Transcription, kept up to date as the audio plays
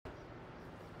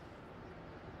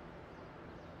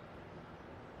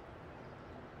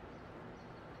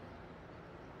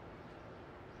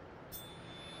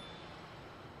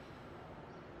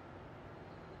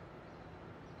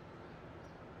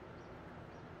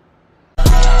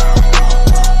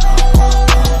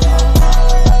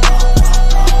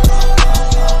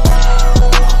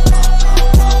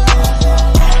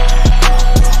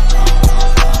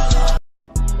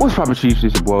poppin' Chiefs?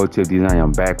 It's your boy Tip Design.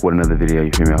 I'm back with another video, you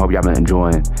feel me? I hope y'all been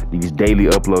enjoying these daily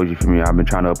uploads, you feel me? I've been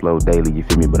trying to upload daily, you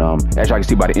feel me? But as y'all can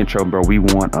see by the intro, bro, we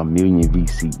want 1 million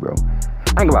VC, bro.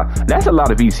 I ain't gonna lie, that's a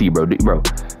lot of VC, bro.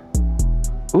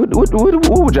 What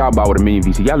would y'all buy with 1 million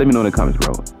VC? Y'all let me know in the comments,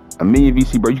 bro. 1 million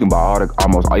VC, bro, you can buy all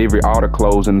the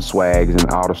clothes and the swags and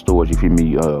all the stores, you feel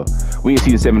me? We in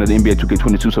season 7 of the NBA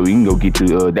 2K22, so we can go get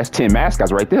you, that's 10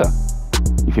 mascots right there.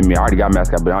 You feel me? I already got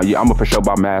mascot, but I'm gonna for sure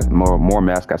buy more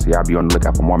mascots, so y'all be on the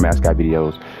lookout for more mascot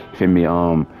videos. You feel me?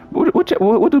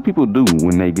 What do people do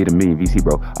when they get 1 million VC,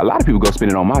 bro? A lot of people go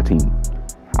spend it on my team.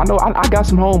 I know I got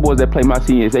some homeboys that play my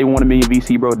team. If they want 1 million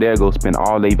VC, bro, they'll go spend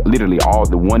literally all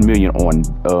the 1 million on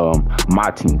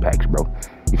my team packs, bro.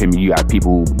 You feel me? You got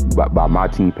people buy my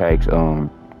team packs,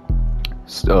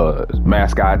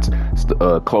 mascots,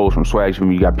 clothes from swag.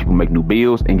 You got people make new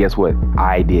bills, and guess what?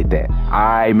 I did that.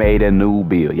 I made a new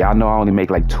bill. Y'all know I only make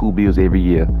like 2 bills every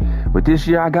year, but this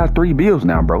year I got 3 bills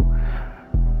now, bro.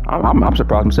 I'm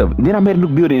surprised myself. And then I made a new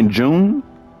build in June.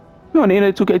 On the end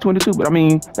of 2K22, but I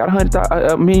mean, got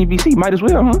 100 million VC, might as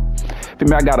well, huh? For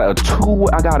me, I got a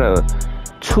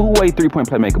two-way 3-point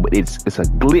playmaker, but it's a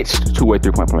glitched 2-way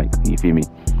 3-point playmaker. You feel me?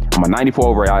 I'm a 94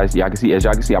 overall. As y'all can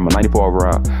see, I'm a 94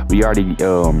 overall. We already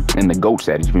in the GOAT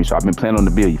status. You feel me? So I've been playing on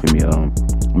the build. You feel me?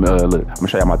 Look, I'm gonna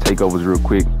show y'all my takeovers real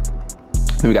quick.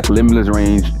 Then we got the limitless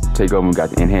range takeover. We got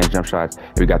the enhanced jump shots.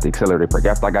 And we got the accelerator perk.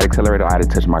 After I got accelerator, I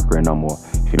didn't touch my career no more.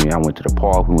 You feel me? I went to the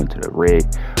park. We went to the rec,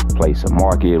 played some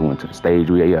market. Went to the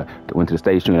stage. We went to the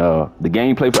stage. The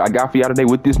gameplay I got for y'all today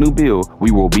with this new build,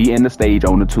 we will be in the stage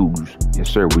on the twos. Yes,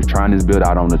 sir. We're trying this build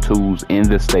out on the twos in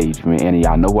the stage. Man, and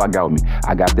y'all know who I got with me.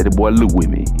 I got that boy Luke with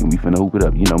me, and we finna hoop it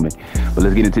up. You know me. But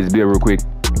let's get into this build real quick.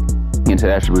 Into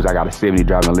the attributes, I got a 70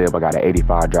 driving lib, I got an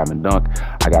 85 driving dunk,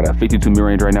 I got a 52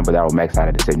 mid-range right now, but that will max out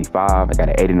at the 75. I got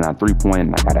an 89 3-point,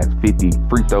 and I got a 50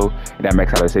 free throw, and that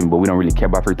max out at 70. But we don't really care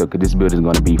about free throw because this build is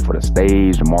going to be for the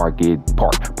stage, the market,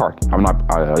 park. I'm not.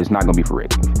 It's not going to be for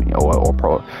rec or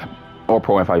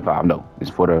pro and 55. No,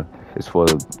 it's for the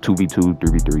 2v2,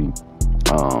 3v3.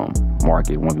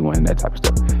 Market 1v1 and that type of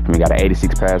stuff. And we got an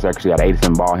 86 pass accuracy, got an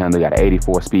 87 ball handle, got an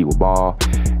 84 speed with ball,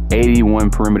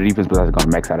 81 perimeter defense, but that's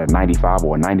gonna max out at 95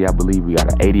 or 90, I believe. We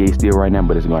got an 88 steal right now,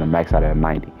 but it's gonna max out at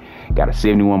 90. Got a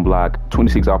 71 block,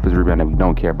 26 offensive rebound that we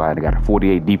don't care about. I got a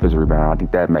 48 defensive rebound. I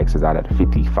think that maxes out at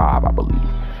 55, I believe.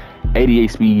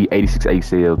 88 speed, 86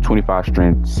 ACL, 25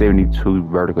 strength, 72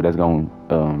 vertical. That's gonna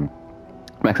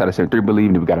max out at 73, I believe.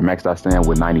 And then we got a maxed out stand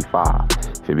with 95.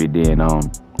 Then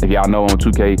if y'all know on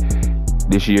 2K,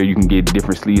 this year you can get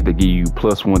different sleeves that give you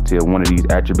 +1 to one of these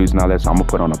attributes and all that. So I'm gonna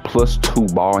put on a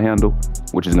 +2 ball handle,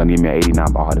 which is gonna give me an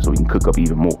 89 ball handle, so we can cook up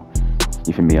even more.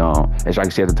 You feel me? As y'all can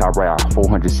see at the top right, I have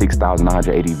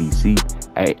 406,980 VC,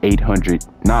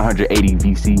 980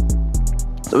 VC.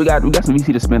 So we got some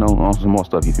VC to spend on some more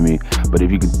stuff. You feel me? But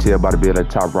if you can tell by the build at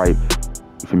the top right,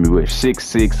 you feel me? We're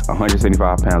 6'6",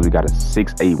 175 pounds. We got a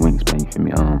 6'8" wingspan. You feel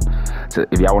me? So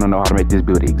if y'all want to know how to make this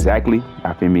build exactly,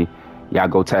 I feel me? Y'all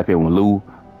go tap in with Lou.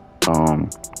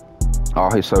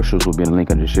 All his socials will be in the link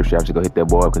in the description. Y'all just go hit that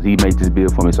boy up because he made this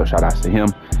build for me. So shout outs to him.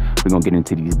 We're gonna get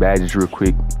into these badges real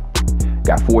quick.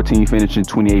 Got 14 finishing,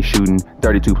 28 shooting,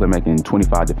 32 playmaking,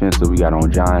 25 defensive. We got on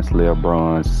giant slayer,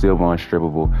 bronze, silver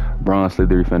unstrippable, bronze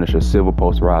slithery finisher, silver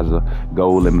posterizer,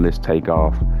 gold limitless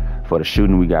takeoff. For the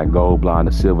shooting, we got gold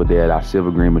blinder, silver dead eye,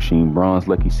 silver green machine, bronze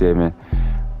lucky 7.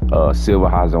 Silver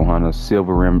high zone hunter,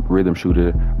 silver rhythm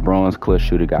shooter, bronze clutch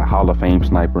shooter, got Hall of Fame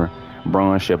sniper,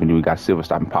 bronze chef, and then we got silver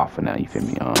stopping power for now. You feel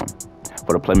me?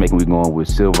 For the playmaking, we going with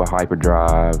silver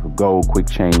hyperdrive, gold quick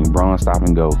chain, bronze stop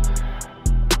and go,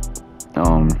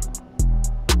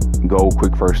 gold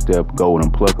quick first step, gold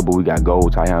unpluckable. We got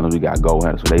gold tie handles, we got gold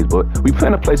handles for days. But we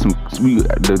plan to play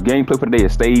the gameplay for today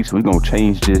is stage, so we're gonna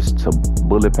change this to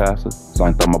bullet passer, so I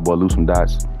can throw my boy loose some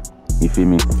dots. You feel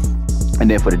me? And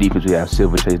then for the defense, we have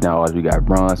silver chase down odds. We got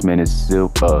bronze menace,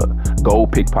 silver,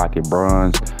 gold pickpocket,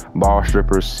 bronze ball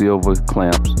strippers, silver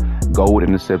clamps, gold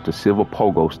interceptor, silver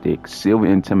pogo stick, silver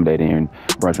intimidator, and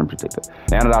bronze rim protector.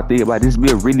 Now that I think about it, this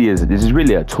build this is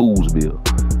really a tools build.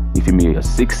 You feel me? A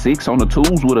 6'6" on the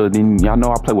tools with then y'all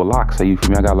know I play with locks. So you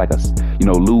feel me? I got like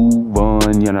Lou, Von,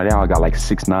 they all got like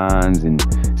 6'9" and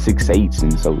 6'8",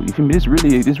 and so you feel me? This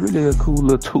really a cool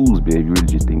little tools build if you really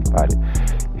just think about it.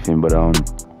 You feel me? But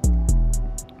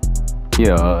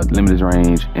limited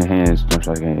range, enhanced jump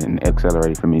shot, and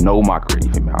accelerate for me. No mockery,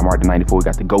 you feel me? I'm already 94. We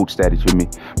got the GOAT status for me.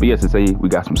 But yes, to say we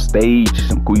got some stage.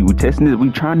 We testing this.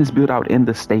 We trying this build out in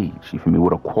the stage. You feel me?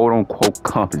 With a quote unquote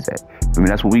comp is at. I mean,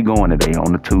 that's what we going today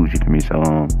on the twos. You feel me?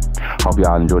 So hope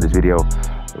y'all enjoyed this video.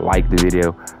 Like the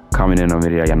video. comment in on the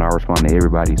video. Y'all know I respond to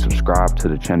everybody. Subscribe to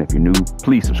the channel if you're new.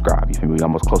 Please subscribe. You feel me? We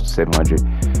almost close to 700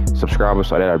 subscribers,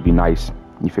 so that'd be nice.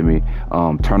 You feel me?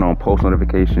 Turn on post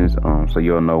notifications so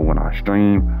you'll know when I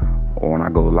stream or when I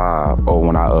go live or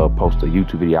when I post a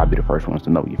YouTube video. I'll be the first ones to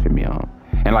know. You feel me?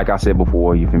 And like I said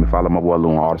before, you feel me? Follow my boy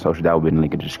Lou on all the socials. That will be in the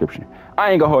link in the description.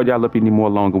 I ain't gonna hold y'all up any more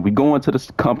longer. We going to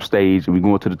the comp stage and we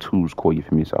going to the tools core. You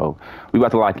feel me? So we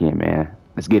about to lock in, man.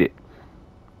 Let's get it.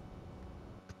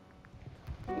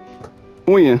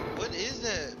 When? What is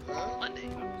that, bro? Monday.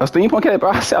 A steampunk cat,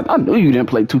 bro. I knew you didn't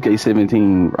play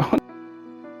 2K17, bro.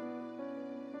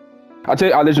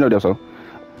 I'll let you know that, so.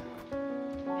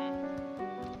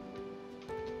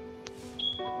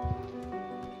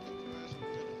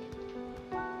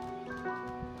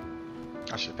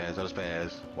 I should pass. That was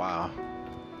pass. Wow.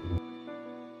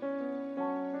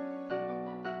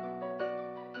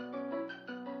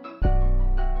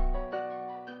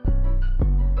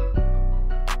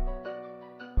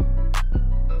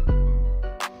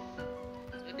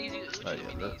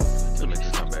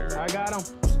 I got him.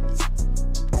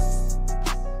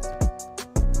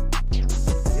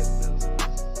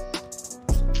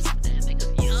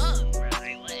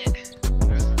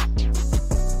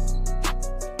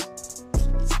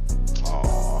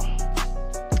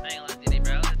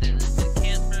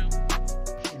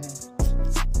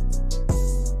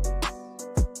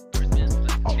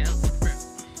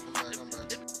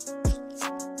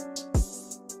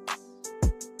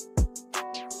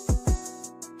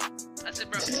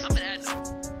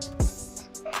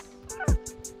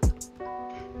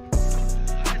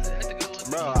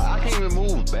 Bro, I can't even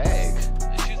move back.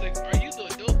 And she was like, "Are you the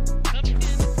adult company the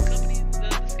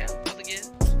scout?" I was like, "Yeah."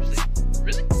 She was like,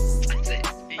 "Really?" I said,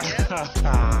 "Yeah."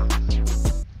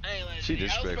 I ain't like, She I was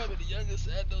disrespectful. probably the youngest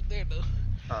adult there though.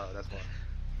 Oh, that's why.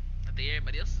 I think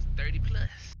everybody else is 30 plus.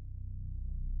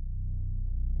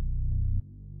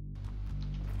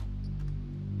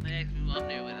 They asked me who I'm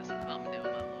there with. I said, "I'm there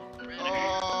with my little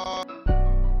brother."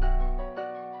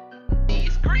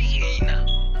 He's green.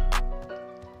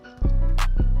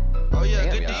 Oh yeah,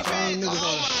 Damn, good y'all. defense. Oh my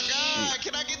god,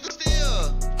 can I get the steal?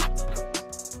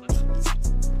 When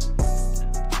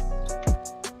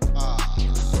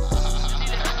you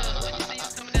see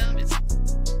him coming down, bitch.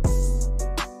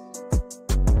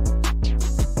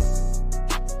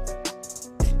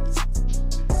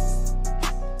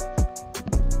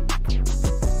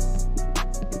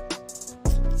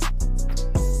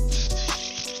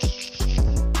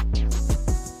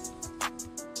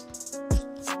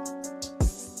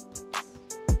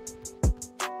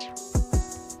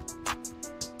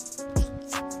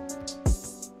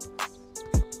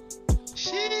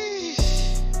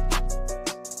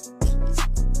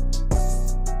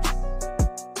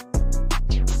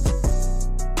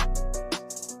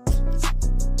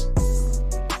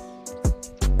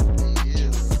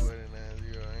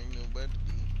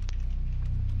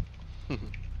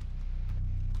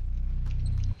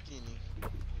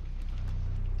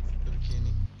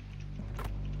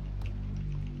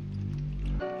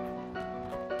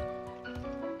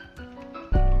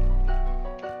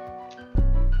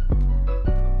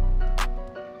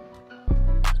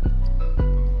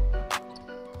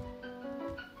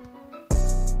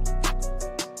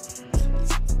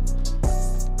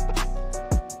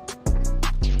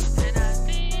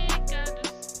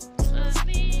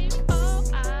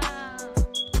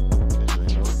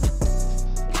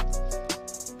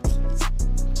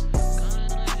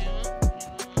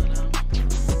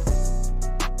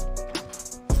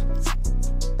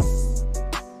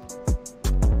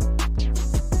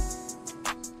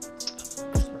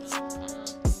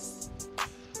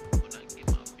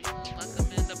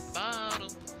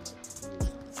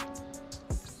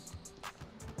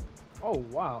 Oh,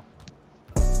 wow.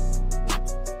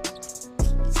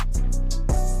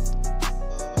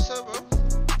 What's up, bro?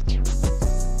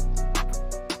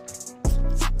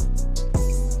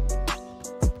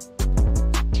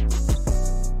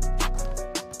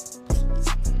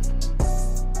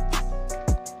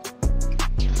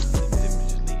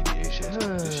 This shit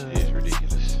is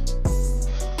ridiculous.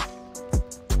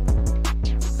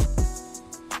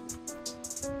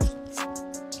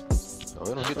 Oh,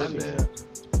 we don't get that bad.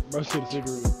 Bro, shit,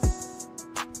 cigarette.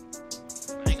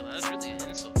 I ain't gonna lie, that's really an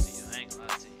insult to you. I ain't gonna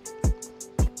lie to you.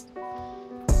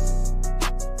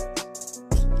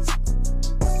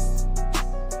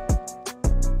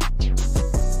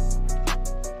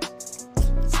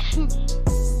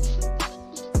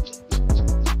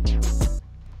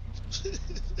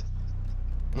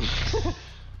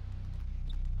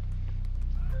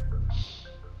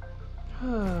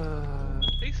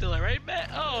 He's still right back.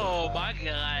 Oh my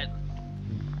god.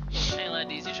 Ain't like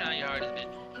these. You trying your hardest, bitch.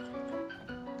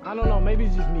 I don't know. Maybe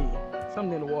it's just me.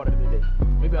 Something in the water today.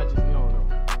 Maybe I just don't know.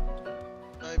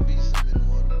 Might be some in the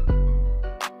water.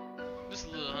 Just a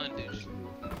little honeydew.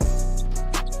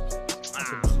 I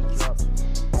think it just dropped.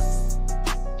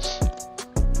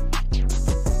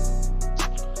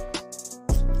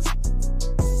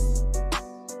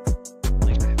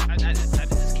 Like, I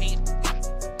just can't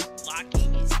lock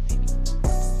in.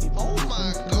 Oh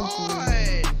my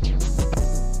god!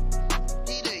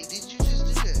 D-Day, did you just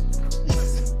do that?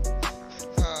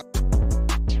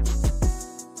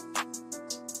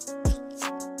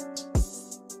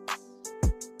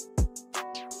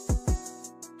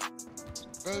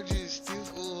 Bro, just still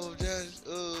full of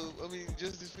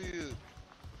Justice Field.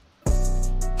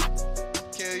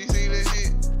 Kel, you see that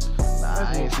shit? Nah,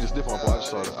 I ain't see the stiff one part.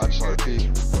 I just saw the pig.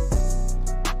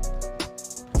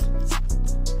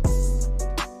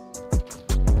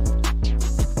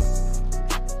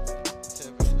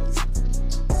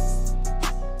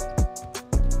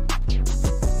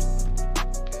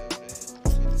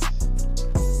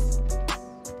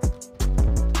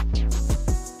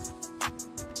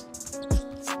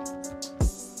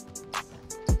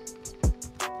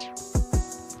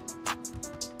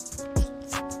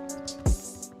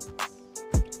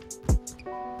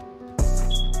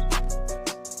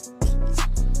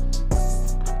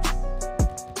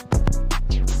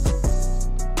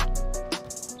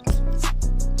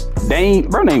 Dame,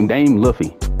 bro, named Dame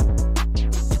Luffy.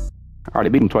 I already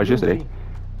beat him twice yesterday.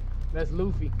 That's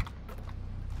Luffy.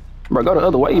 Bro, go the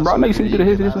other way, bro. I know you see you do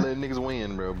his. Not letting niggas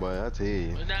win, bro, but I tell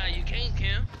you. But nah, you can't,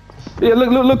 Cam. Yeah,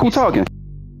 look who talking.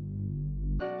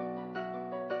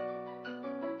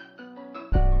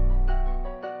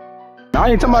 I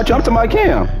ain't talking about you. I'm talking about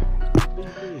Cam.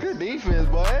 Good defense,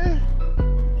 boy.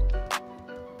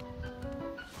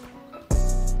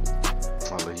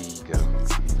 Oh, there you go.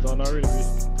 Don't already be.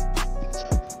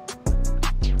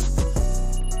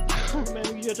 Man,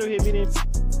 you got your head me then.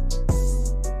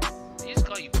 He just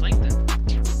call you Plankton.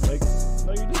 Like,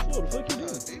 no, you did so. The fuck you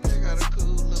did? D-Day got a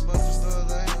cool little bunch of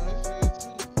stars out here on this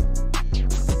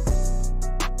field,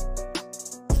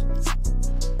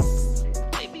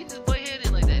 too. Hey, beat this boy head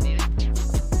in like that, dude.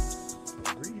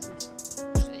 Reason.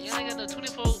 You ain't got no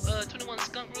 21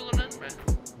 skunk rule or nothing, bruh.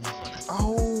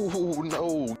 Oh,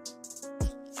 no.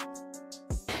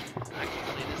 I can't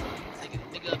play this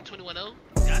nigga up 21-0.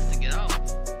 Got to get off.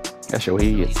 That's your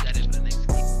head.